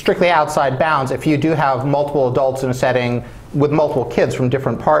something strictly outside bounds. If you do have multiple adults in a setting with multiple kids from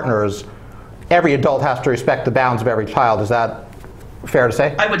different partners, every adult has to respect the bounds of every child. Is that fair to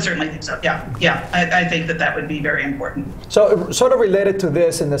say? I would certainly think so, yeah. Yeah, I think that would be very important. So sort of related to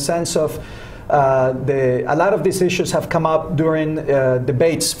this in the sense of a lot of these issues have come up during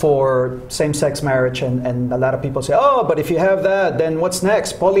debates for same-sex marriage, and a lot of people say, oh, but if you have that, then what's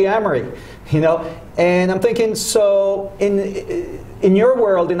next? Polyamory, you know? And I'm thinking, so in your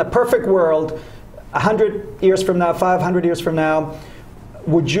world, in a perfect world, 100 years from now, 500 years from now,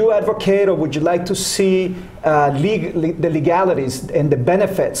 would you advocate or would you like to see the legalities and the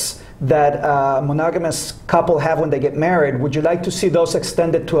benefits that a monogamous couple have when they get married? Would you like to see those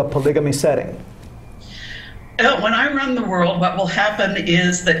extended to a polygamy setting? When I run the world, what will happen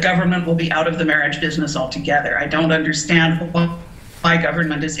is that government will be out of the marriage business altogether. I don't understand why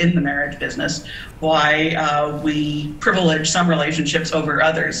government is in the marriage business, why we privilege some relationships over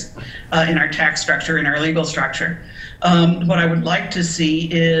others in our tax structure, in our legal structure. What I would like to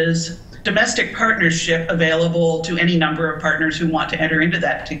see is domestic partnership available to any number of partners who want to enter into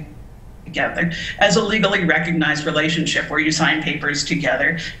that together as a legally recognized relationship where you sign papers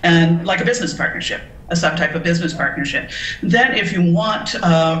together, and like a business partnership, a subtype of business partnership. Then if you want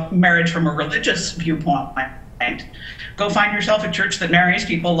marriage from a religious viewpoint, go find yourself a church that marries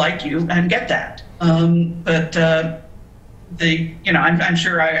people like you and get that. I'm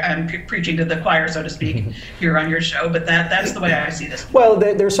sure I'm preaching to the choir, so to speak, here on your show, but that's the way I see this. Well,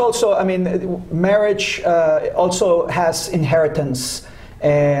 there's also, I mean, marriage also has inheritance,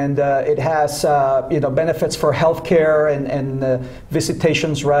 and it has benefits for healthcare and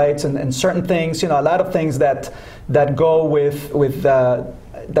visitations rights and certain things, a lot of things that go with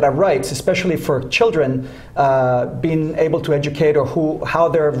that are rights, especially for children, being able to educate or how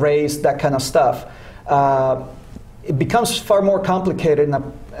they're raised, that kind of stuff. It becomes far more complicated in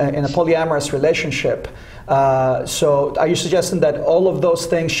a polyamorous relationship. So are you suggesting that all of those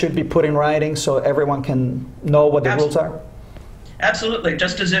things should be put in writing so everyone can know what the rules are? Absolutely.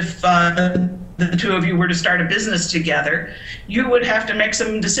 Just as if the two of you were to start a business together, you would have to make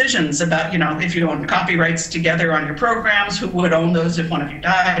some decisions about, if you own copyrights together on your programs, who would own those if one of you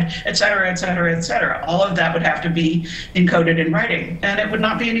died, et cetera, et cetera, et cetera. All of that would have to be encoded in writing, and it would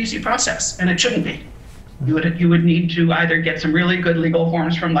not be an easy process, and it shouldn't be. You would need to either get some really good legal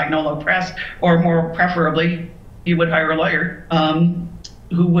forms from like Nolo Press, or more preferably, you would hire a lawyer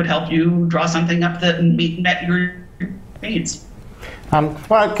who would help you draw something up that met your needs. I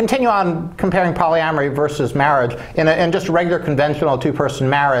want to continue on comparing polyamory versus marriage. In just regular conventional two-person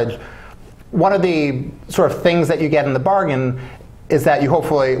marriage, one of the sort of things that you get in the bargain is that you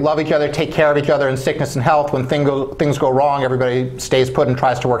hopefully love each other, take care of each other in sickness and health. When things go wrong, everybody stays put and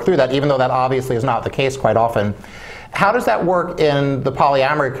tries to work through that, even though that obviously is not the case quite often. How does that work in the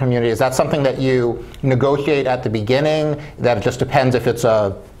polyamory community? Is that something that you negotiate at the beginning, that it just depends if it's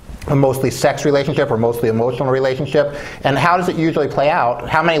a mostly sex relationship or mostly emotional relationship? And how does it usually play out?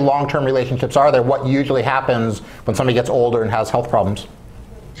 How many long-term relationships are there? What usually happens when somebody gets older and has health problems?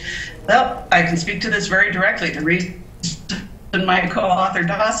 Well, I can speak to this very directly. The reason my co-author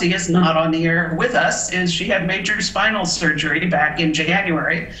Dossie is not on the air with us is she had major spinal surgery back in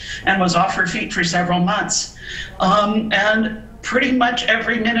January and was off her feet for several months. And pretty much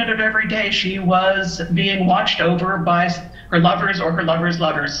every minute of every day she was being watched over by her lovers or her lovers'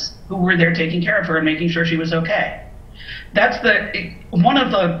 lovers who were there taking care of her and making sure she was okay. That's one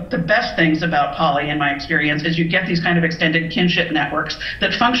of the best things about poly, in my experience, is you get these kind of extended kinship networks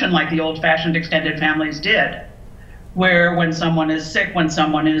that function like the old-fashioned extended families did, where when someone is sick, when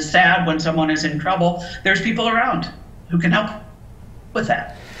someone is sad, when someone is in trouble, there's people around who can help with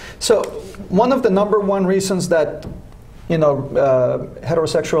that. So one of the one reasons that,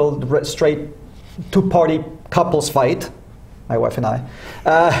 heterosexual, straight, two-party couples fight, my wife and I,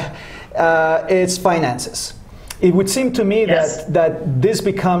 is finances. It would seem to me yes. that this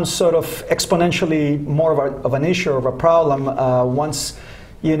becomes sort of exponentially more of an issue, of a problem, once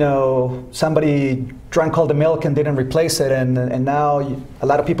somebody drank all the milk and didn't replace it, and now a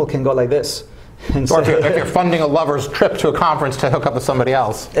lot of people can go like this. Or if you're funding a lover's trip to a conference to hook up with somebody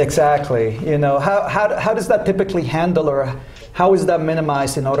else. Exactly. How does that typically handle, or how is that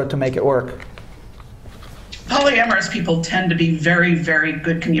minimized in order to make it work? Polyamorous people tend to be very, very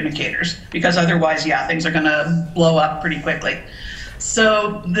good communicators, because otherwise, things are going to blow up pretty quickly.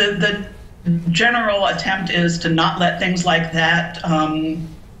 So the general attempt is to not let things like that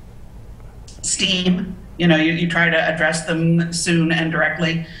steam. You try to address them soon and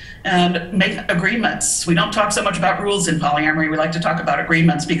directly, and make agreements. We don't talk so much about rules in polyamory. We like to talk about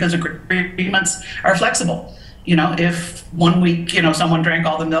agreements, because agreements are flexible. If 1 week, someone drank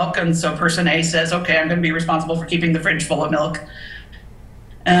all the milk, and so person A says, okay, I'm going to be responsible for keeping the fridge full of milk.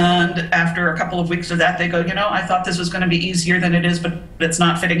 And after a couple of weeks of that, they go, I thought this was going to be easier than it is, but it's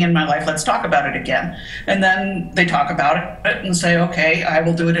not fitting in my life. Let's talk about it again. And then they talk about it and say, okay, I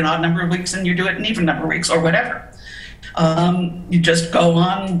will do it in odd number of weeks, and you do it in even number of weeks, or whatever. You just go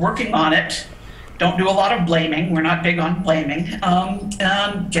on working on it. Don't do a lot of blaming. We're not big on blaming.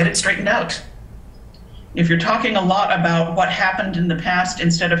 And get it straightened out. If you're talking a lot about what happened in the past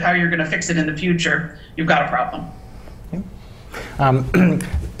instead of how you're going to fix it in the future, you've got a problem.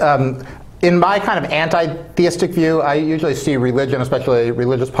 In my kind of anti-theistic view, I usually see religion, especially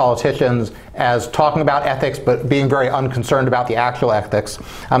religious politicians, as talking about ethics, but being very unconcerned about the actual ethics.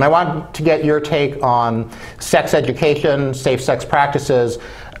 I want to get your take on sex education, safe sex practices.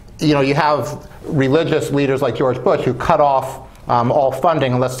 You have religious leaders like George Bush who cut off all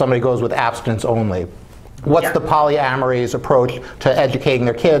funding unless somebody goes with abstinence only. What's the polyamory's approach to educating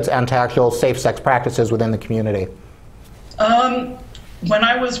their kids and to actual safe sex practices within the community? When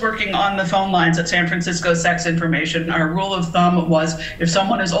I was working on the phone lines at San Francisco Sex Information, our rule of thumb was if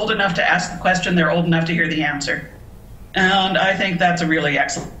someone is old enough to ask the question, they're old enough to hear the answer. And I think that's a really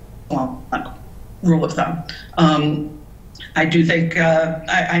excellent rule of thumb. I do think,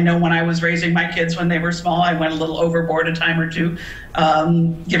 I know when I was raising my kids when they were small, I went a little overboard a time or two,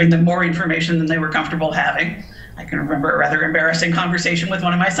 giving them more information than they were comfortable having. I can remember a rather embarrassing conversation with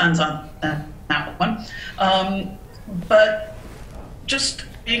one of my sons on that one. But just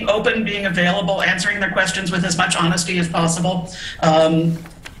being open, being available, answering their questions with as much honesty as possible.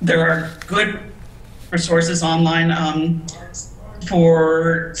 There are good resources online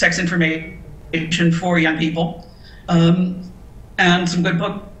for sex information for young people. And some good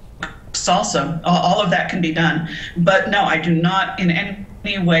books also. All of that can be done. But no, I do not in any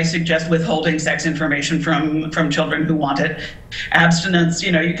way suggest withholding sex information from children who want it. Abstinence,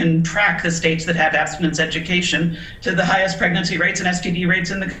 you can track the states that have abstinence education to the highest pregnancy rates and STD rates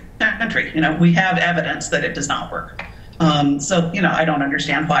in the country. We have evidence that it does not work. So, I don't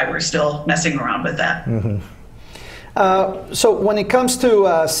understand why we're still messing around with that. Mm-hmm. So when it comes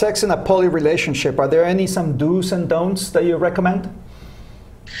to sex in a poly relationship, are there some do's and don'ts that you recommend?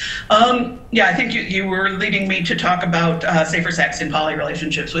 Yeah, I think you were leading me to talk about safer sex in poly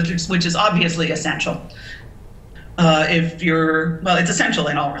relationships, which is obviously essential. Well, it's essential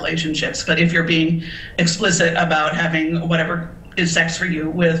in all relationships, but if you're being explicit about having whatever is sex for you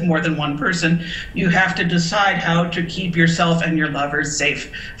with more than one person, you have to decide how to keep yourself and your lovers safe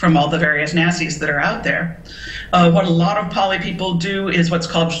from all the various nasties that are out there. What a lot of poly people do is what's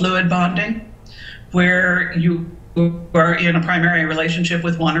called fluid bonding, where you are in a primary relationship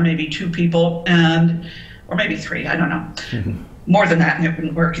with one or maybe two people, or maybe three, I don't know. Mm-hmm. More than that, and it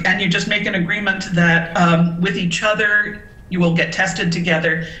wouldn't work. And you just make an agreement that with each other, you will get tested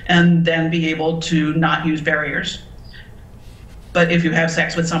together and then be able to not use barriers. But if you have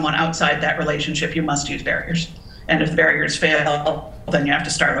sex with someone outside that relationship, you must use barriers. And if the barriers fail, then you have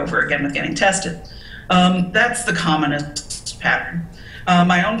to start over again with getting tested. That's the commonest pattern.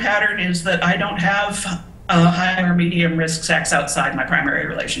 My own pattern is that I don't have high or medium risk sex outside my primary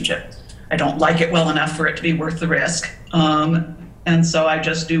relationship. I don't like it well enough for it to be worth the risk. And so I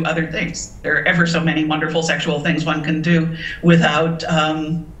just do other things. There are ever so many wonderful sexual things one can do without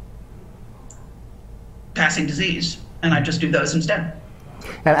passing disease. And I just do those instead.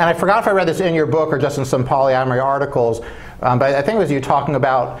 And I forgot if I read this in your book or just in some polyamory articles, but I think it was you talking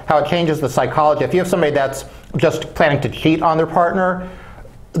about how it changes the psychology. If you have somebody that's just planning to cheat on their partner,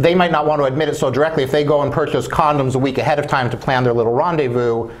 they might not want to admit it so directly. If they go and purchase condoms a week ahead of time to plan their little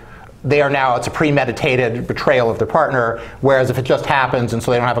rendezvous, it's a premeditated betrayal of their partner, whereas if it just happens and so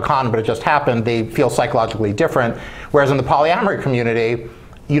they don't have a condom but it just happened, they feel psychologically different. Whereas in the polyamory community,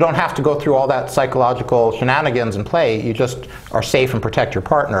 you don't have to go through all that psychological shenanigans and play. You just are safe and protect your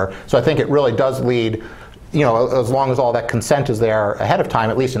partner. So I think it really does lead, as long as all that consent is there ahead of time,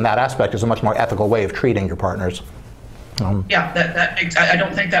 at least in that aspect, is a much more ethical way of treating your partners. Yeah, I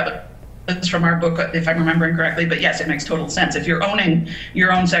don't think that was from our book, if I'm remembering correctly, but yes, it makes total sense. If you're owning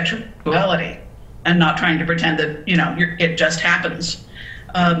your own sexuality and not trying to pretend that, it just happens.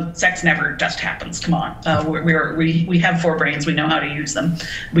 Sex never just happens, come on. We have four brains, we know how to use them.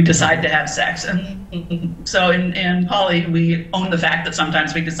 We decide to have sex. And so in poly, we own the fact that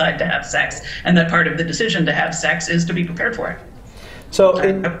sometimes we decide to have sex, and that part of the decision to have sex is to be prepared for it. So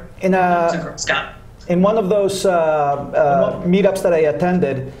in one of those meetups that I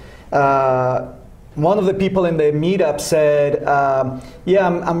attended, one of the people in the meetup said, yeah,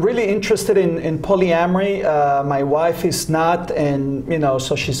 I'm really interested in polyamory. My wife is not, and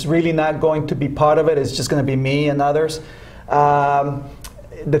so she's really not going to be part of it. It's just going to be me and others.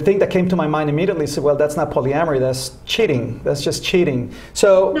 The thing that came to my mind immediately said, well, that's not polyamory, that's cheating. That's just cheating.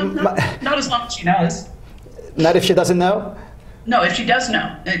 So not as long as she knows. Not if she doesn't know? No, if she does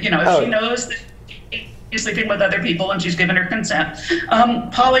know. If she knows that she's sleeping with other people and she's given her consent.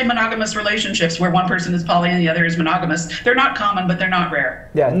 Polymonogamous relationships where one person is poly and the other is monogamous, they're not common, but they're not rare.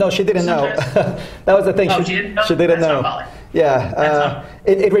 Yeah, no, she didn't know. That was the thing. Oh, she didn't know? She didn't know. Poly. Yeah,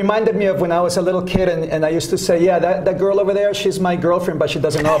 it reminded me of when I was a little kid, and I used to say, yeah, that girl over there, she's my girlfriend, but she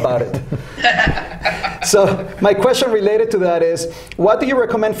doesn't know about it. So my question related to that is, what do you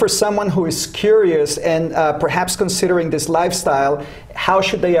recommend for someone who is curious and perhaps considering this lifestyle? How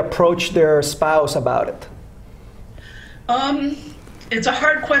should they approach their spouse about it? It's a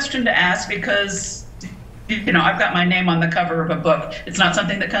hard question to ask because, I've got my name on the cover of a book. It's not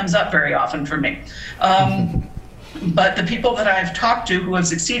something that comes up very often for me. But the people that I've talked to who have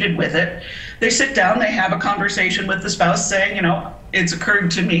succeeded with it, they sit down, they have a conversation with the spouse saying, it's occurred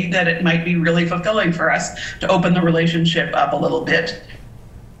to me that it might be really fulfilling for us to open the relationship up a little bit.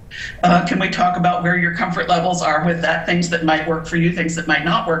 Can we talk about where your comfort levels are with that, things that might work for you, things that might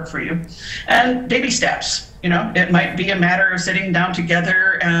not work for you, and baby steps. It might be a matter of sitting down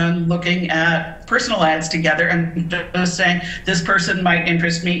together and looking at personal ads together and just saying, this person might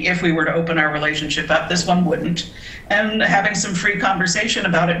interest me if we were to open our relationship up, this one wouldn't. And having some free conversation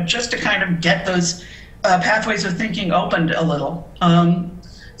about it just to kind of get those pathways of thinking opened a little.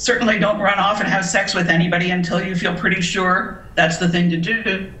 Certainly don't run off and have sex with anybody until you feel pretty sure that's the thing to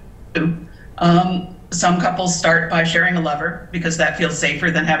do. Some couples start by sharing a lover because that feels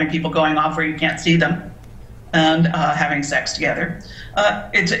safer than having people going off where you can't see them and having sex together.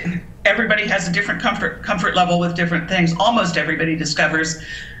 Everybody has a different comfort level with different things. Almost everybody discovers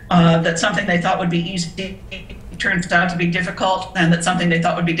that something they thought would be easy turns out to be difficult, and that something they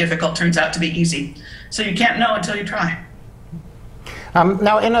thought would be difficult turns out to be easy. So you can't know until you try.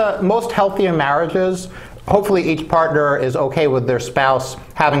 Now, in most healthier marriages, hopefully each partner is okay with their spouse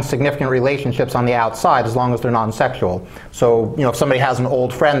having significant relationships on the outside as long as they're non-sexual. So, if somebody has an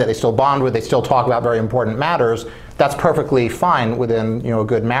old friend that they still bond with, they still talk about very important matters, that's perfectly fine within, a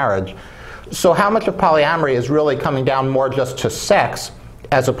good marriage. So how much of polyamory is really coming down more just to sex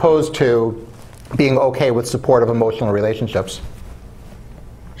as opposed to being okay with supportive emotional relationships?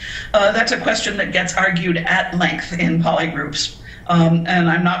 That's a question that gets argued at length in poly groups. And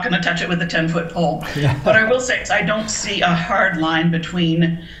I'm not going to touch it with a 10-foot pole. But I will say I don't see a hard line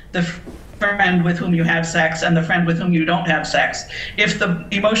between the friend with whom you have sex and the friend with whom you don't have sex. If the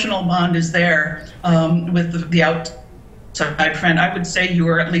emotional bond is there with the outside friend, I would say you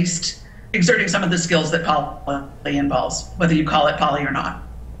are at least exerting some of the skills that poly involves, whether you call it poly or not.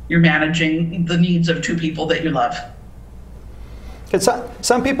 You're managing the needs of two people that you love.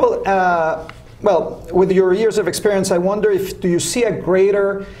 Some people, well, with your years of experience, I wonder do you see a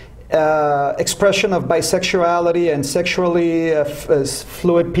greater expression of bisexuality and sexually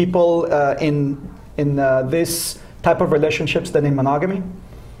fluid people in this type of relationships than in monogamy?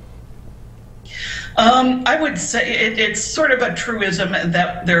 I would say it's sort of a truism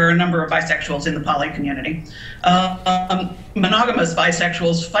that there are a number of bisexuals in the poly community. Monogamous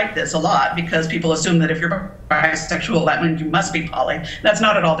bisexuals fight this a lot because people assume that if you're bisexual, that means you must be poly. That's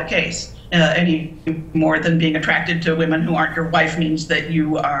not at all the case. Any more than being attracted to women who aren't your wife means that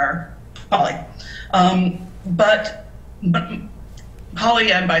you are poly. But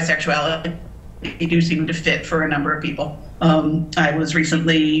poly and bisexuality do seem to fit for a number of people. I was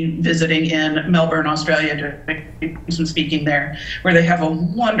recently visiting in Melbourne, Australia, doing some speaking there, where they have a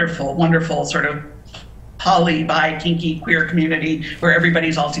wonderful, wonderful sort of poly, bi, kinky, queer community where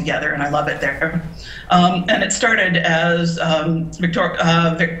everybody's all together, and I love it there. And it started as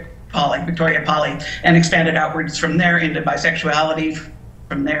Victoria Poly, and expanded outwards from there into bisexuality,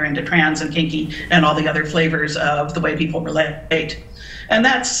 from there into trans and kinky, and all the other flavors of the way people relate. And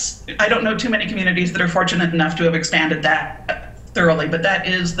that's, I don't know too many communities that are fortunate enough to have expanded that thoroughly, but that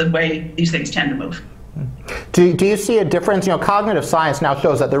is the way these things tend to move. Do you see a difference? You know, cognitive science now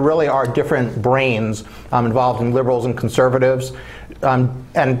shows that there really are different brains involved in liberals and conservatives. And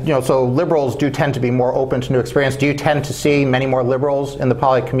you know, so liberals do tend to be more open to new experience. Do you tend to see many more liberals in the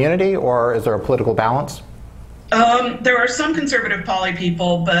poly community, or is there a political balance? There are some conservative poly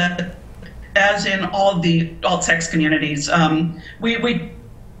people, but as in all the alt-sex communities,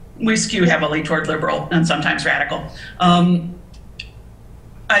 we skew heavily toward liberal and sometimes radical.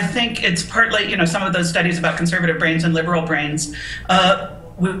 I think it's partly, you know, some of those studies about conservative brains and liberal brains,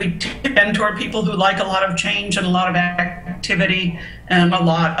 we tend toward people who like a lot of change and a lot of activity and a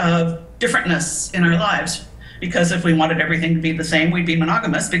lot of differentness in our lives. Because if we wanted everything to be the same, we'd be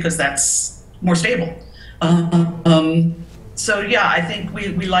monogamous because that's more stable. So yeah, I think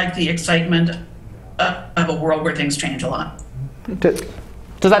we like the excitement of a world where things change a lot.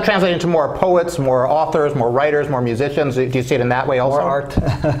 Does that translate into more poets, more authors, more writers, more musicians? Do you see it in that way also? More art.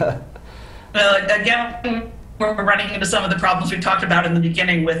 Again, we're running into some of the problems we talked about in the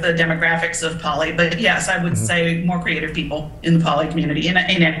beginning with the demographics of poly, but yes, I would say more creative people in the poly community, in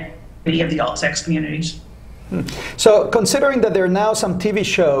any of the alt-sex communities. So considering that there are now some TV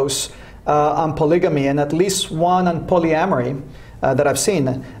shows on polygamy and at least one on polyamory that I've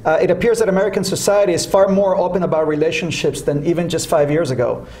seen, it appears that American society is far more open about relationships than even just 5 years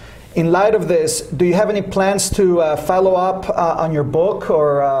ago. In light of this, do you have any plans to follow up on your book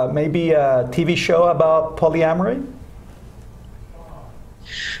or maybe a TV show about polyamory?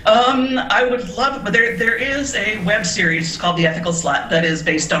 I would love, but there is a web series called The Ethical Slut that is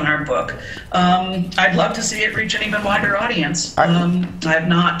based on our book. I'd love to see it reach an even wider audience. I have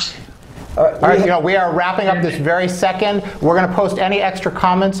not. All right, you know, we are wrapping up this very second. We're going to post any extra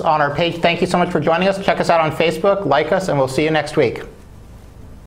comments on our page. Thank you so much for joining us. Check us out on Facebook, like us, and we'll see you next week.